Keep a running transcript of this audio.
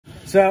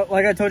So,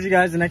 like I told you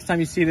guys, the next time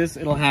you see this,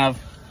 it'll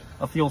have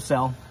a fuel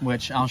cell,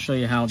 which I'll show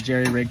you how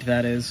jerry-rigged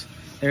that is.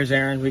 There's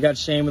Aaron. We got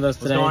Shane with us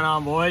today. What's going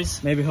on,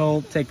 boys? Maybe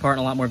he'll take part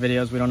in a lot more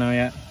videos. We don't know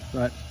yet,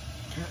 but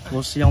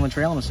we'll see you on the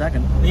trail in a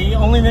second. The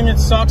only thing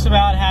that sucks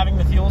about having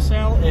the fuel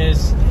cell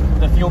is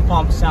the fuel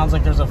pump sounds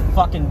like there's a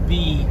fucking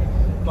bee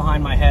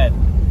behind my head.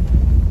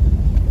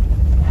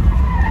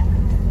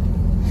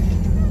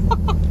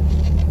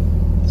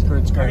 It's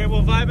great. Okay,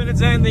 well, 5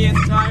 minutes in, the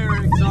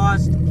entire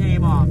exhaust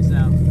came off,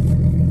 so.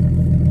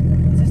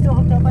 Is it still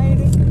hooked up by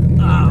anything?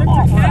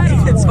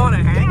 It's on a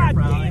hanger,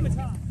 probably.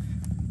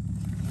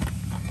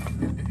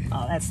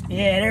 Oh, that's,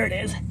 yeah, there it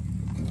is.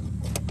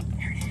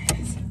 There it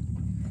is.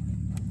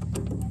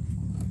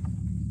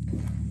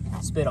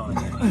 Spit on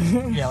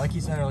it. Yeah, like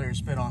you said earlier,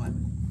 spit on it.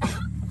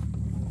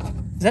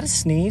 Is that a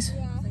sneeze?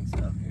 I think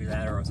so. Either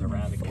that or it was a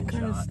rabbit getting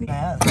shot.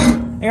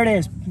 There it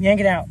is. Yank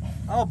it out.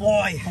 Oh,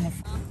 boy.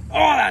 Oh,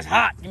 that's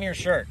hot. Give me your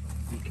shirt.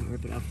 You can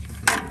rip it out.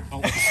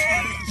 Oh.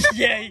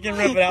 Yeah, you can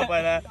rip it out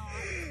by that.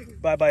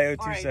 By O2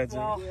 right, sensor.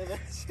 well,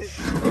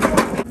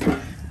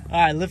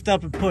 All right, lift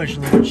up and push a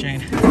little bit,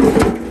 Shane. Oh,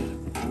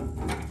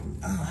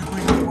 that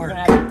might not work.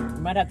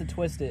 You might have to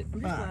twist it.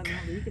 I'm just not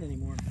leaking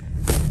anymore.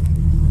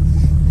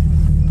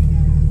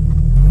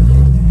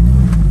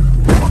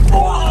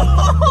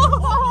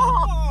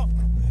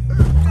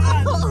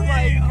 Oh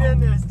my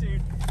goodness,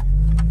 dude.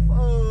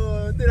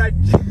 Oh, dude, I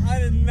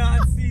did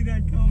not see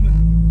that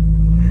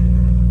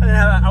coming.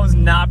 I was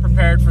not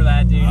prepared for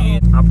that,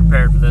 dude. I'm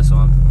prepared for this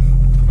one.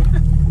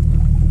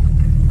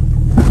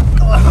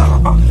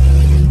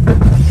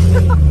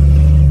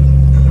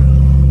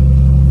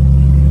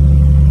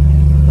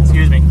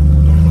 Excuse me.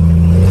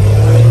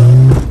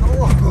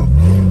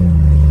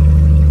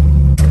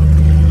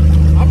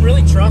 I'm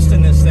really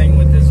trusting this thing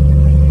with this.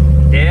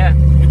 Yeah.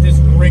 With this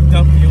rigged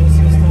up fuel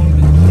system.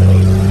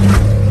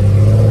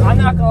 I'm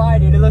not gonna lie,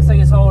 dude. It looks like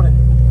it's holding.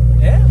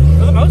 Yeah,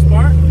 for the most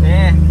part.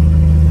 Yeah.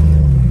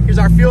 Here's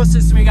our fuel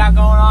system we got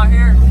going on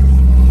here.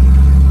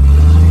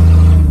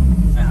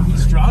 Oh,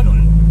 he's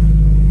struggling.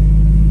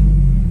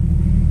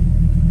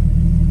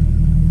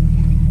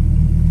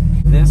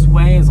 This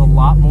way is a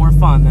lot more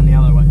fun than the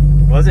other way.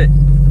 Was it?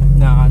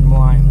 No, I'm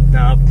lying.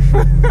 No.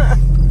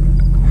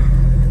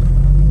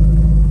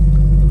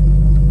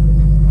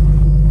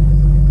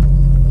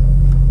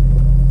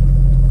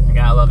 I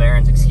gotta love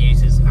Aaron's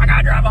excuses. I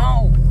gotta drive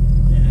home.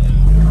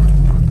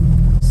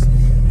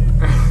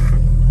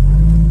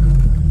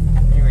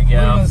 Here we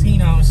go. Because he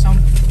knows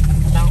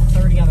about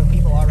 30 other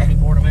people already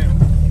bored him out.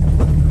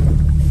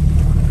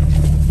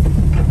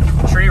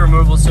 Tree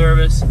removal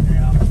service.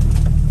 Yeah.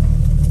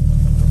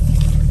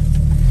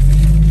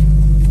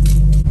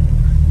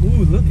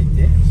 Ooh, look at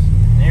this.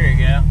 There you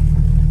go.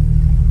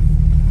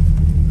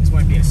 This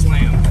might be a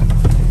slam.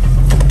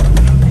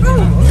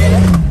 Ooh,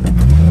 okay.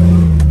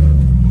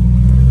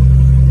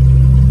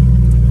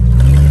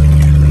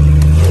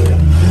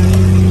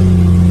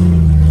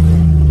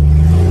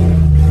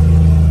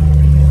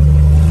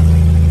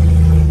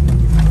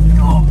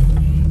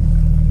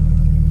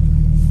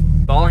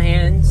 All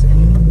hands,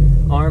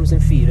 arms,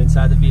 and feet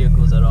inside the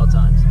vehicles at all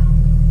times.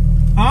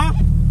 Huh?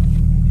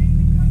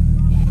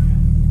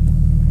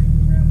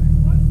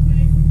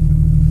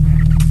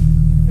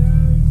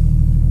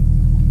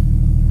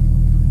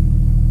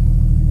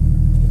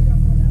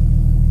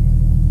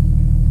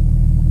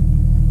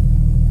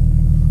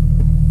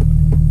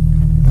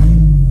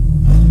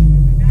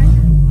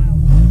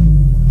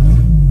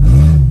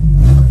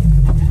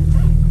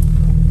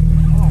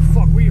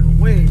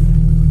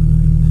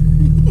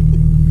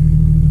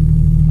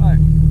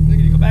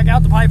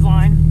 Out the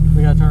pipeline.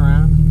 We gotta turn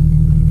around.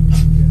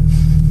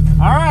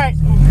 All right.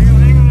 Oh,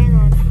 hang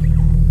on.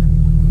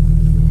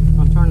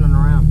 I'm turning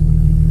around.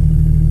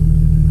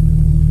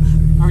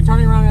 Are we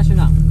turning around? Yes or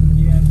no?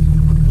 Yes.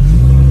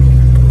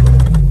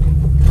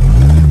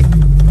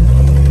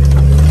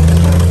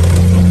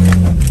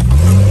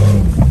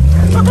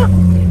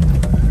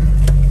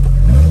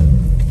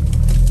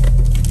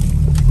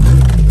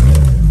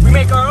 We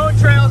make our own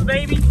trails,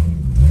 baby.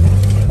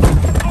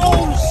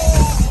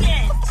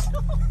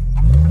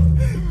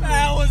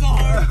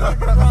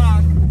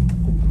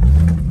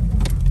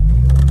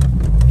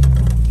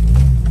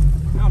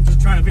 I'm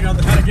just trying to figure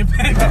out how to get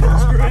back on the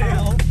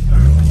trail.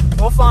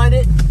 We'll find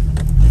it.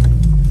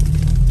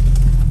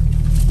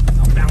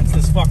 I'll bounce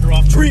this fucker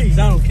off trees.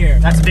 I don't care.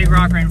 That's a big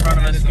rock right in front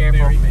of us. Careful.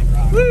 Very big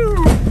rock.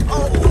 Woo!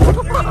 Oh, there's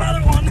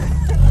another one.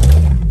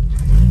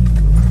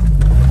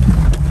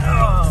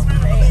 Oh,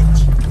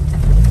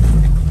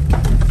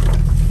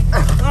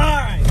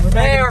 Alright, we're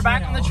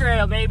back on the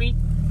trail, baby.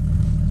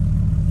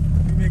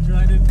 Let me make sure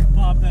I didn't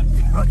pop that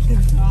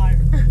fucking tire.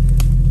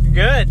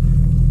 Good.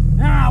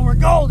 Ah, we're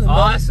golden.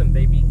 Awesome,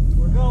 baby.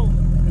 We're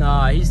golden.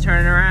 Nah, he's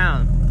turning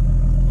around.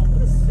 Oh,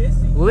 what a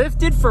sissy.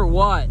 Lifted for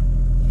what?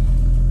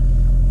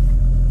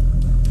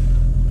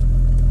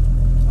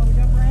 Oh, we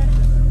got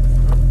branches.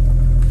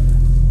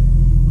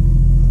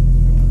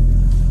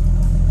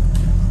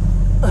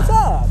 What's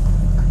up?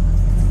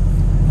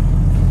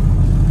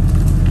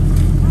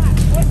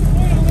 What's the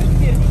point of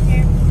lifting if you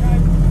can't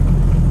drive?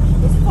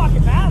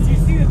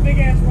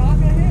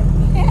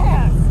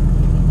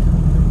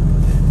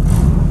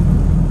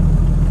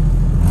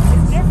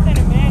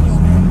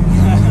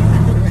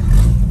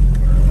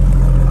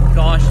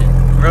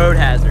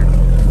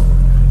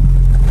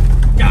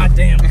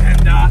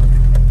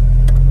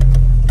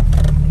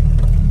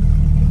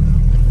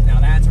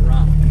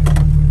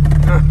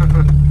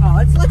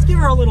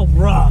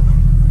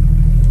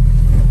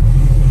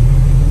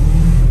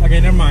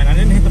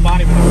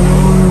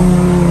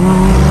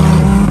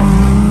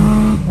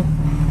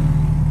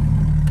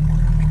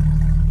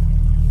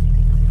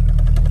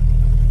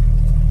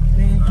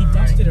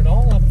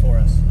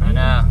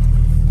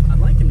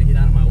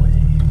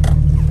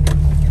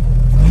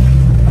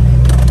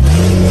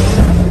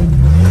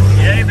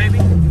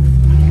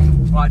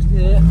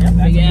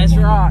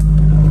 shot.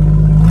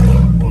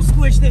 We'll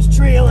squish this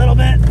tree a little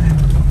bit.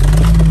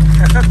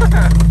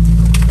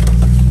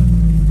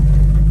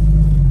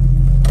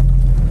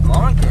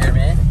 Lawn care,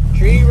 man.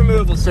 Tree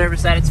removal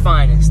service at its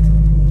finest.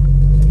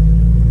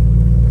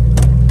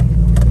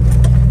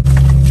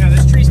 Yeah,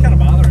 this tree's kind of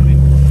bothering me.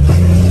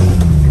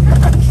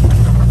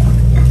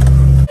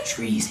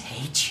 Trees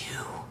hate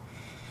you.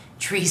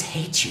 Trees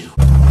hate you.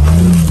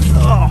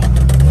 Oh,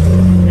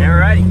 yeah,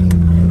 ready.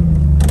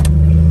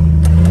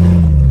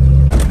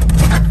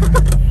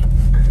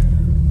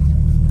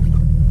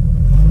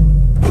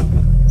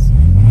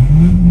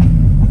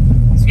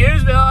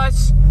 Excuse me,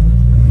 us.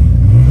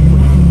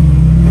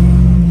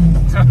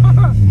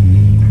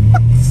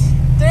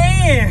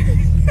 Damn!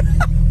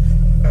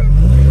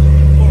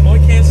 Poor boy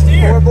can't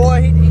steer. Poor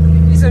boy,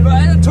 he said,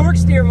 well, the torque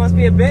steer must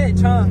be a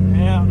bitch, huh?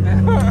 Yeah.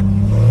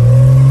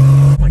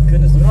 My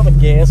goodness, look at all the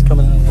gas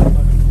coming out of that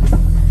fucking.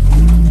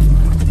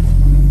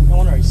 No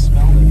wonder he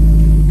smelled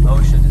it.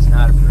 OSHA does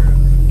not approve.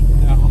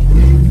 No,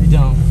 they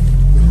don't.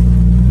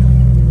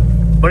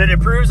 But it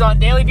approves on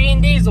Daily Bean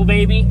Diesel,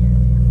 baby.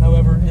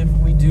 However, if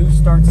we do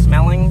start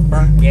smelling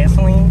burnt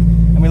gasoline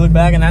and we look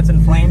back and that's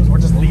in flames, we're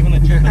just leaving the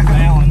Jeep and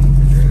bailing.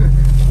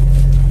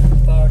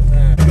 Fuck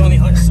that. Go on the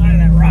other side of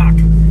that rock.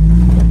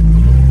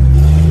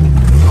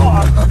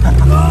 Oh,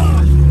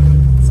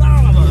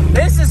 son of a.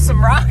 This is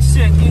some rock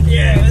shit, dude.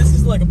 Yeah, this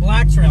is like a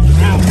black trail.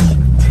 Ouch.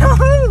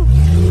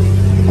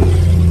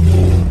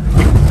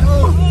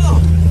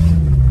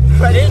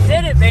 But it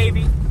did it,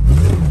 baby.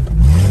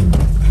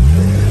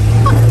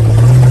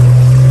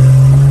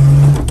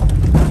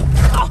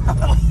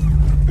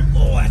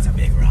 Oh, that's a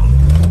big rock.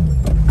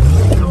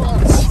 Oh,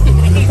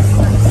 Jesus.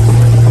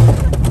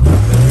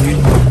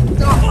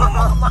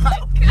 Oh, my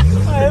God.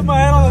 I hit my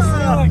head on the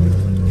ceiling.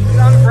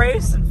 I'm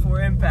bracing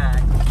for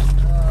impact.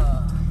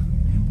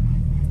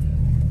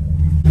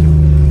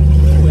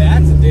 Ooh,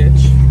 that's a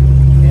ditch.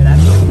 Yeah,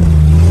 that's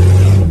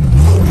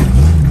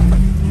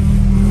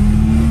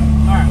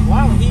Alright,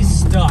 while he's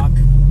stuck,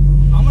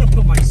 I'm gonna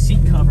put my seat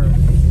cover.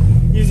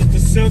 Use it to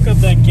soak up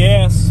that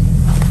gas.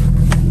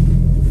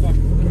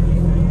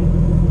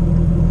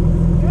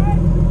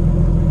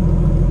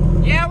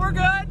 Yeah, we're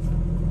good.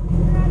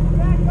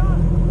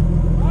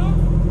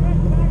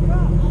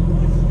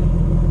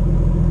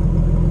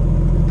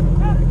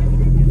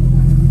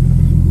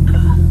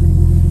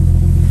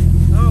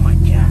 Oh my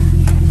god.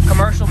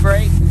 Commercial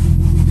break.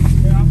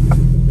 Yeah.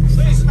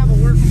 Please have a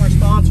word from our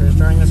sponsors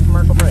during this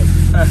commercial break.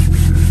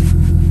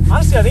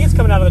 Honestly, I think it's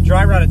coming out of the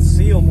dry rotted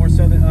seal more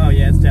so than. Oh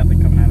yeah, it's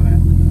definitely coming out of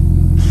that.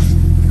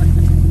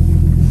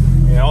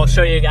 Yeah, I'll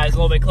show you guys a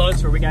little bit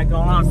closer what we got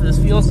going on for this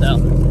fuel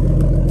cell.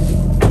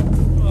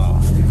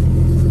 Oh.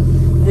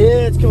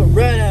 Yeah, it's coming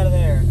right out of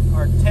there.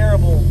 Our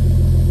terrible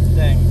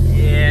thing.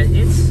 Yeah,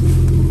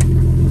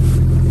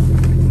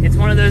 it's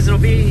one of those.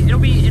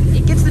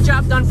 It gets the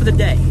job done for the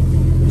day.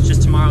 It's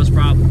just tomorrow's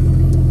problem.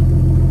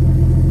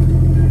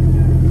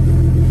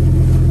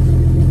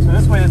 So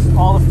this way,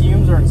 all the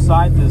fumes are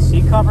inside the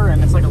seat cover,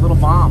 and it's like a little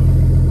bomb.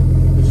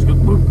 It just goes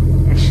boop.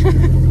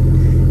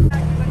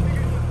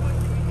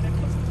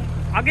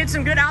 I'll get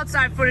some good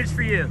outside footage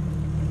for you.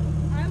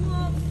 I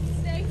will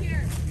stay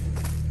here.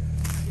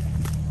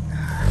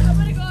 I'm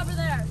gonna go over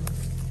there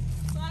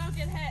so I don't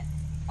get hit.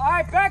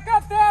 Alright, back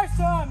up there,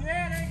 son!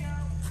 Yeah, there you go.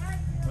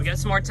 We got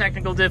some more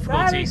technical Battery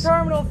difficulties.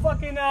 terminal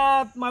fucking,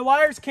 my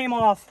wires came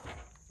off.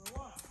 For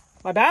what?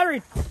 My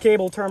battery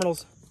cable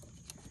terminals.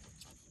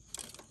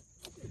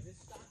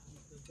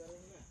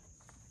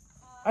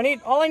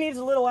 All I need is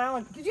a little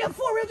Allen. Cause you have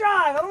 4-wheel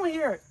drive. I don't want to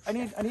hear it. I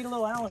need a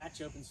little Allen.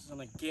 Hatch opens so some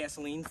like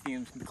gasoline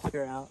fumes can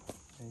clear out.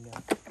 There you go.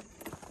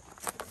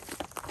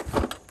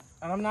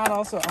 And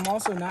I'm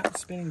also not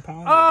spinning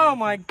power. Oh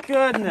my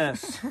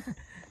goodness.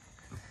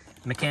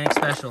 Mechanic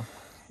special.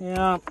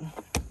 Yeah.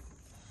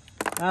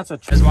 That's a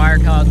His wire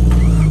cut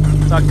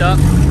tucked up.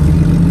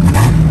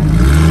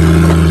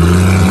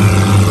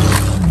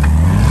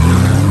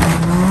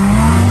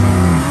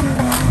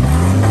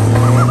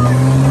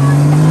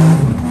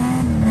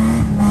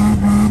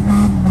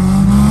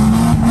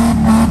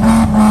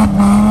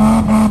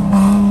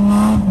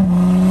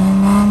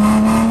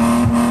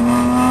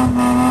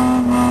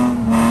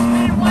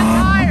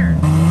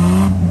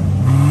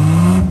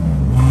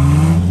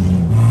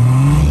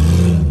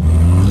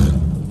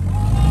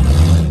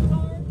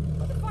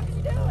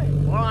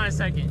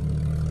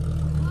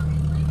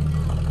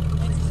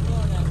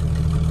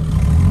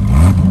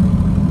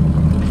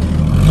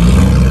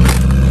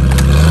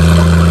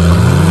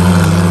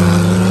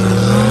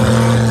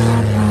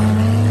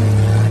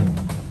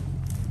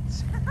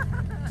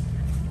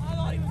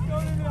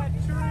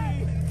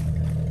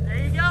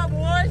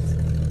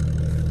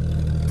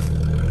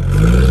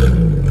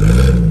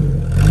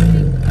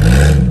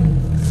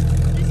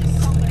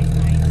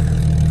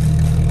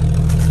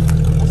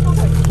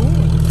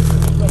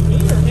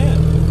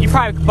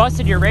 Probably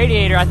busted your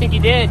radiator. I think you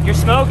did. You're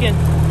smoking.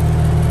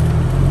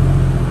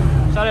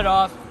 Shut it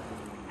off.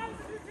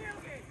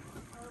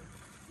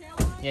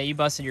 Yeah, you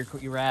busted your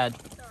rad.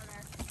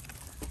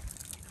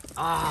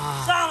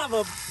 Son of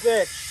a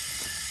bitch.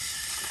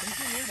 Don't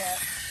you hear that?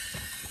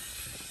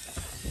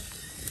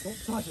 Don't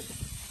touch it.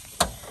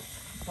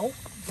 Don't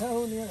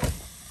go near it.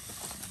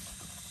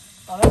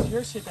 Oh, that's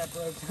your shit that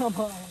broke. Come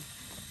on.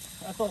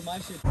 I thought my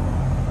shit.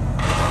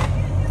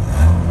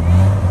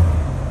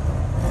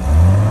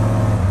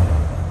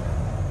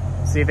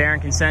 See if Aaron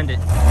can send it.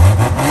 There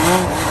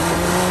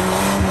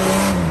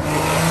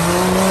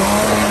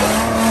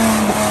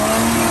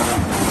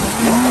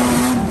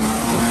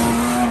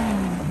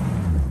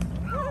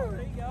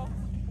you go.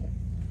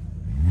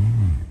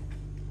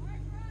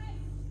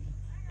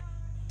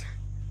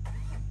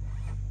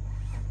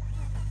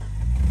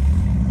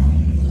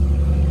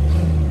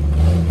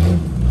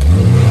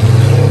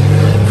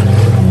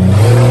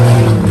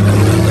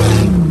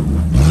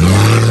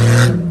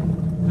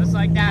 Just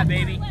like that,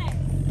 baby.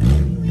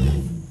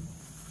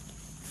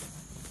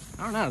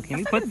 I don't know. Can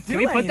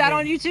we put that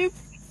on YouTube?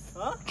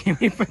 Huh? Can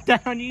we put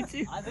that on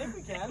YouTube? I think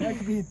we can. That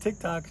could be a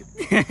TikTok.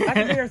 That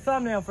could be your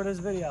thumbnail for this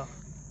video.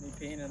 Me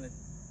peeing in the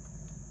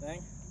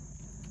thing.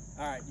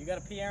 All right, you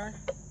got to pee, Aaron?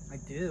 I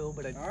do,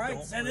 but I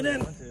don't send really it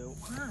in. want to.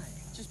 Why?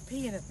 Just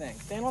pee in the thing.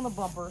 Stand on the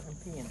bumper and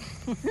pee in it.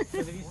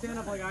 Because if you stand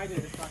up like I did,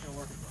 it's not going to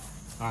work as well.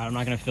 All right, I'm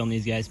not gonna film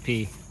these guys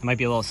pee. It might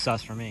be a little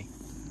sus for me.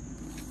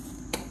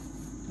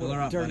 Pull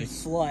her up, dirty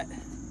slut.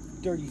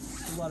 Dirty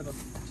slut of a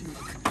dude.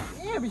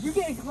 Yeah, but you're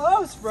getting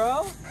close,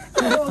 bro.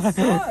 You're a little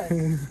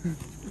slut.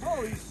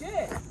 Holy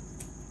shit.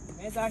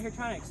 Man's out here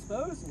trying to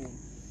expose me.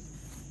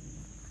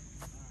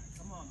 Alright,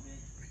 come on,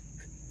 bitch.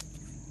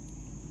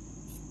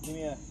 Give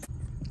me a...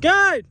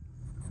 Good!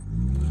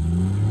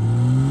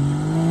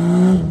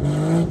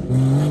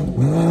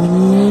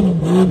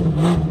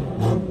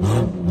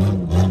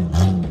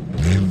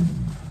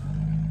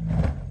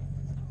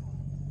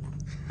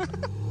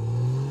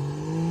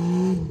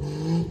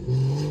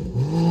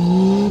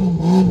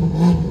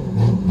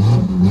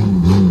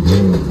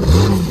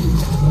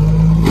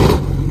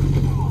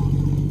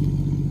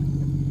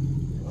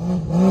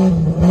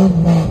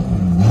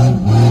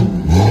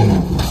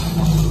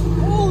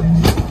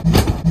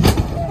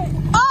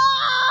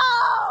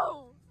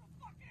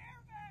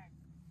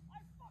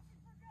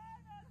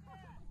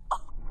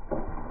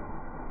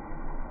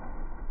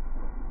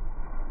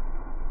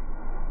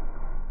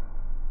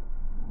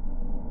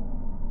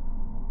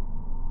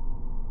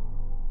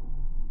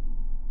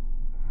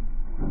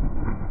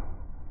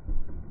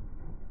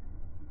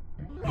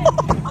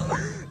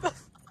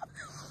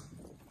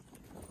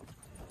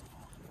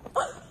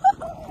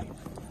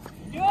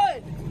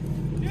 Good!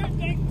 Dude,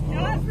 thank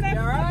God for that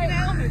fucking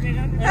helmet,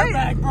 man.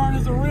 Airbag burn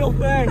is a real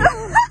thing.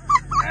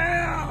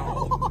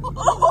 Ow!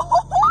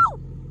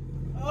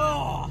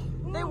 Oh!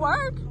 They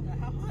work?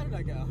 How high did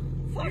I go?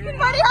 Fucking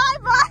pretty high,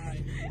 bud.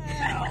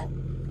 Ow!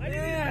 I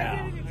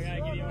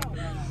gotta give you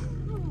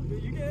one.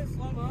 Did you get it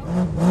slow mo?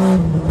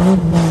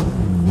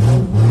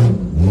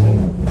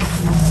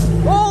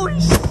 Holy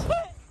shit!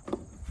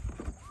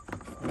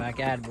 Back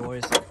at it,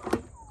 boys.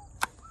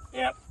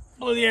 Yep,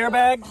 blew the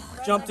airbag,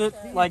 jumped it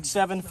like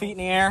 7 feet in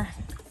the air.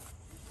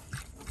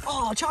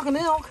 Oh, chocolate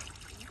milk!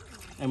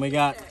 And we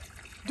got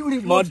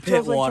mud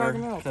pit water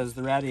because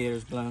the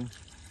radiator's blown.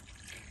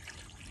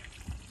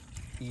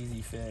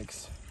 Easy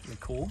fix. Is it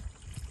cool?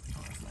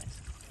 Oh, that's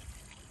nice.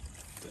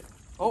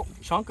 Oh,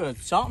 chunk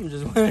of something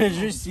just went. Did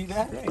you see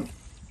that?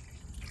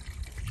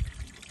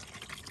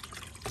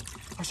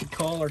 I should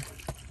call her.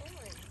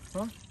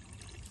 Huh?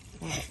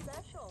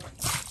 Special.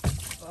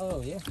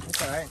 Oh yeah,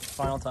 that's all right.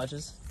 Final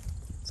touches.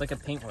 It's like a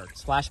paintwork,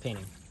 splash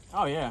painting.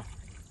 Oh yeah.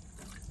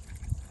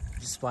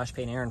 Just splash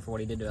paint Aaron for what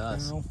he did to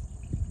us. No,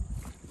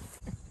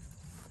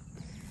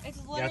 It's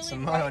literally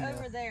some mud on right you.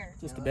 over there.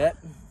 just a bit.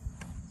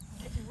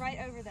 It's right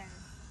over there.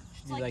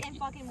 It's Do like in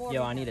fucking Morgan.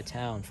 yo, I need a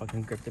towel and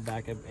fucking grip the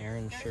back of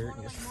Aaron's shirt.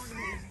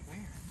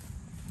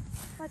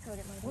 What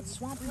What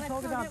swamp are you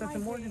talking about that's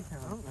in Morgantown?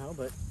 I don't know,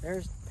 but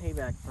there's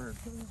payback for.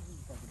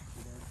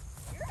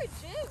 You're a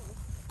Jew.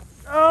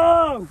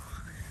 Oh!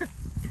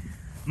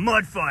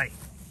 Mud fight.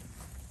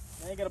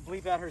 Now you gotta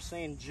bleep out her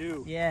saying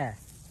Jew. Yeah.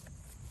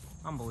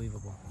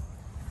 Unbelievable.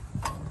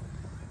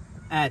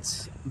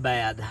 That's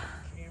bad.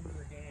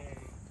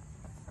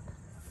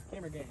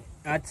 Camera gang.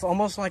 It's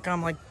almost like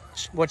I'm like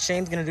what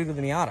Shane's gonna do to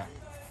the Miata.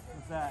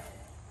 What's that?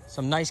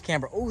 Some nice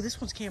camber. Oh,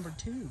 this one's cambered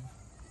too.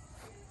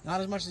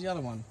 Not as much as the other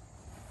one.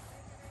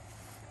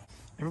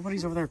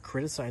 Everybody's over there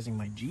criticizing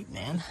my Jeep,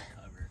 man.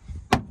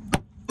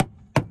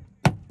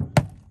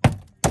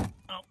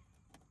 Oh.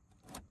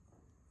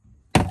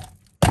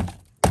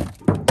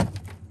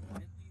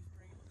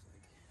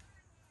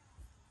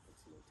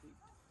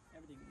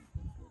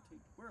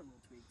 We're a little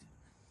tweaked.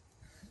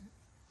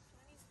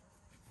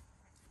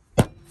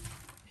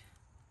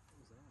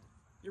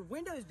 Your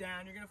window's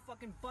down. You're gonna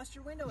fucking bust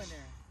your window in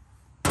there.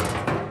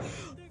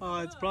 Oh,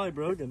 it's probably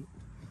broken.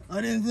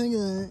 I didn't think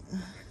of it.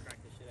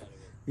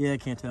 Yeah, I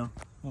can't tell.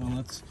 Hold on,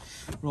 let's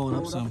roll it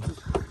up some.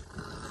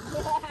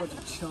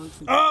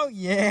 Oh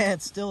yeah,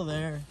 it's still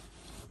there.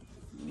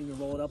 You need to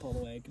roll it up all the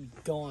way. It could be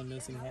gone,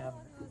 missing half.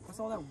 What's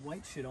all that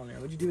white shit on there?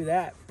 What'd you do with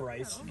that,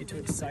 Bryce? You get too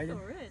excited?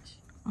 So rich.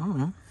 I don't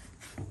know.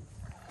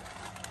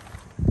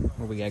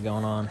 What we got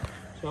going on?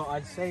 So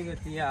I'd say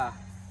that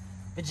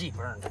the Jeep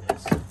earned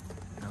this.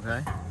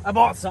 Okay. I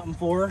bought something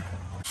for her.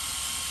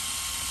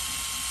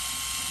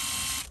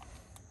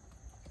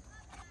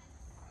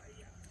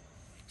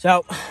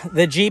 So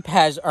the Jeep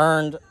has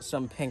earned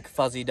some pink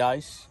fuzzy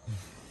dice.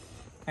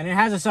 And it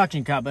has a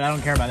suction cup, but I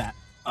don't care about that.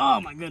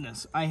 Oh my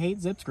goodness, I hate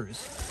zip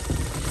screws.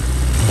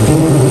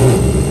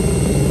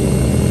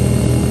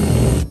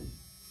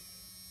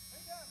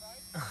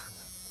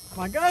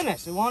 My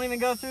goodness, it won't even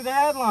go through the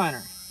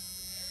headliner.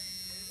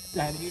 It's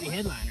a heavy duty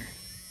headliner.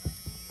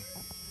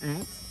 And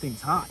this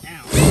thing's hot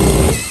now.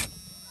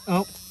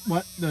 Oh,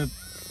 what the?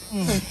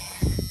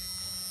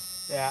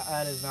 Yeah,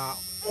 that is not.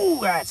 Ooh,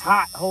 that's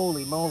hot.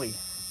 Holy moly.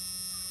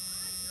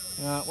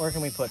 Where can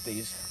we put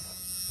these?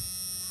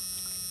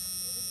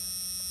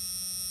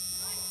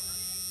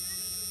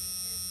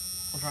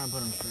 We'll try and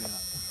put them straight up.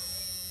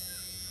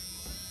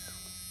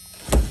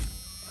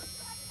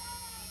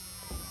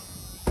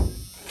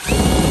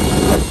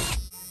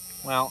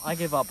 Well, I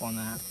give up on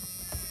that.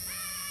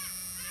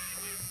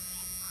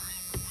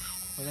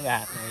 Look at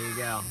that. There you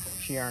go.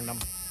 She earned them.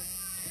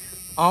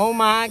 Oh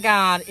my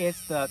God,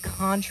 it's the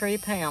country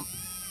pimp.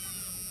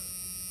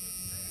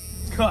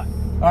 Cut.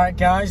 All right,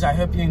 guys, I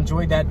hope you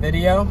enjoyed that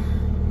video.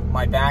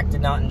 My back did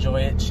not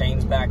enjoy it.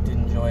 Shane's back did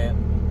enjoy it.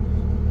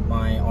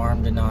 My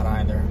arm did not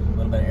either. A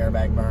little bit of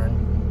airbag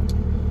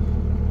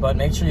burn. But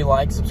make sure you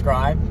like,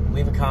 subscribe,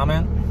 leave a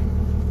comment,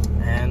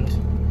 and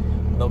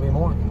there'll be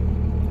more.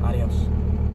 Adios.